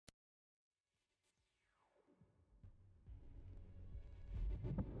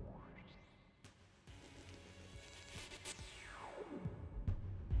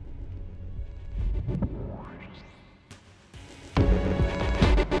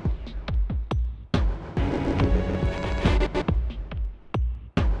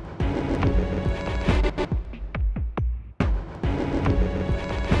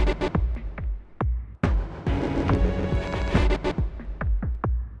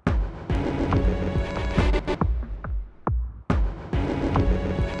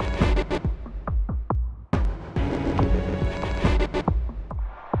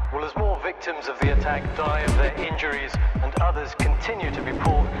others continue to be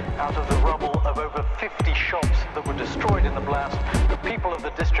pulled out of the rubble of over 50 shops that were destroyed in the blast. The people of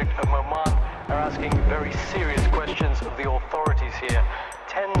the district of Moman are asking very serious questions of the authorities here.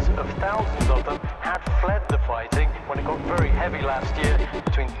 Tens of thousands of them had fled the fighting when it got very heavy last year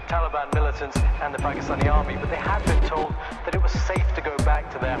between Taliban militants and the Pakistani army, but they had been told that it was safe to go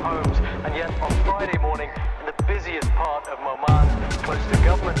back to their homes. And yet on Friday morning, in the busiest part of Moman, close to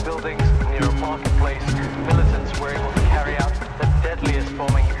government buildings near a marketplace, militants were able to carry out the deadliest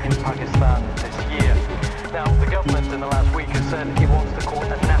bombing in Pakistan this year. Now, the government in the last week has said it wants to call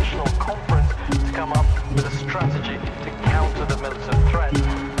a national conference to come up with a strategy to counter the militant threat.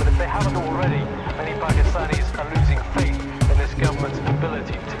 But if they haven't already, many Pakistanis are losing faith in this government's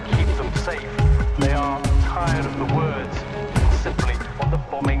ability to keep them safe. They are tired of the words and simply want the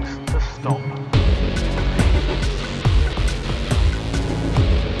bombings to stop.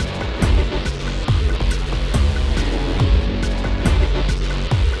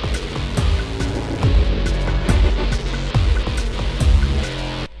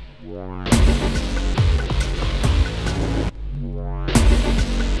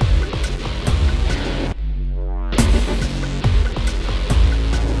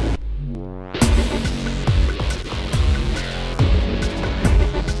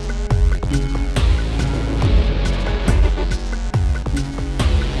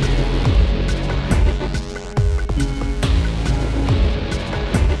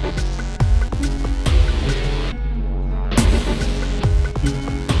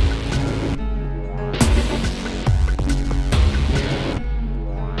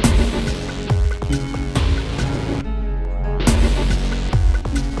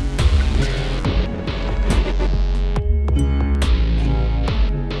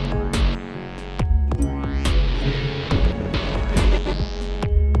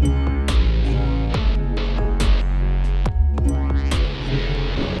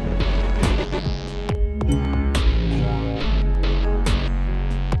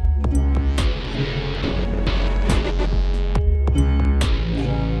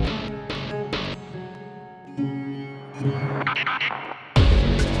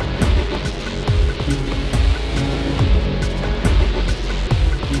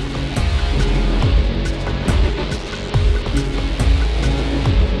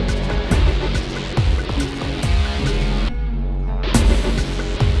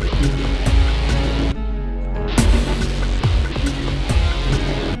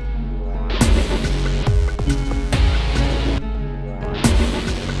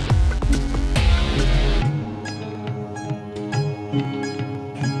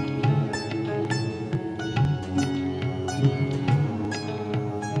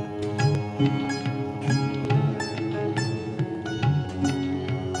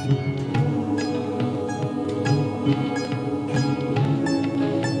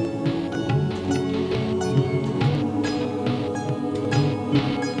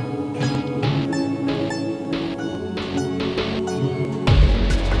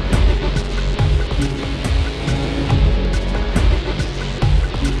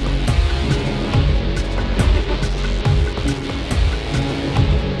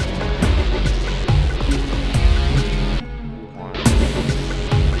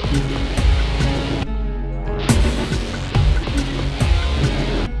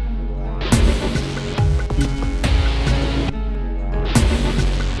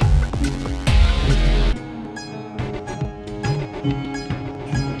 you.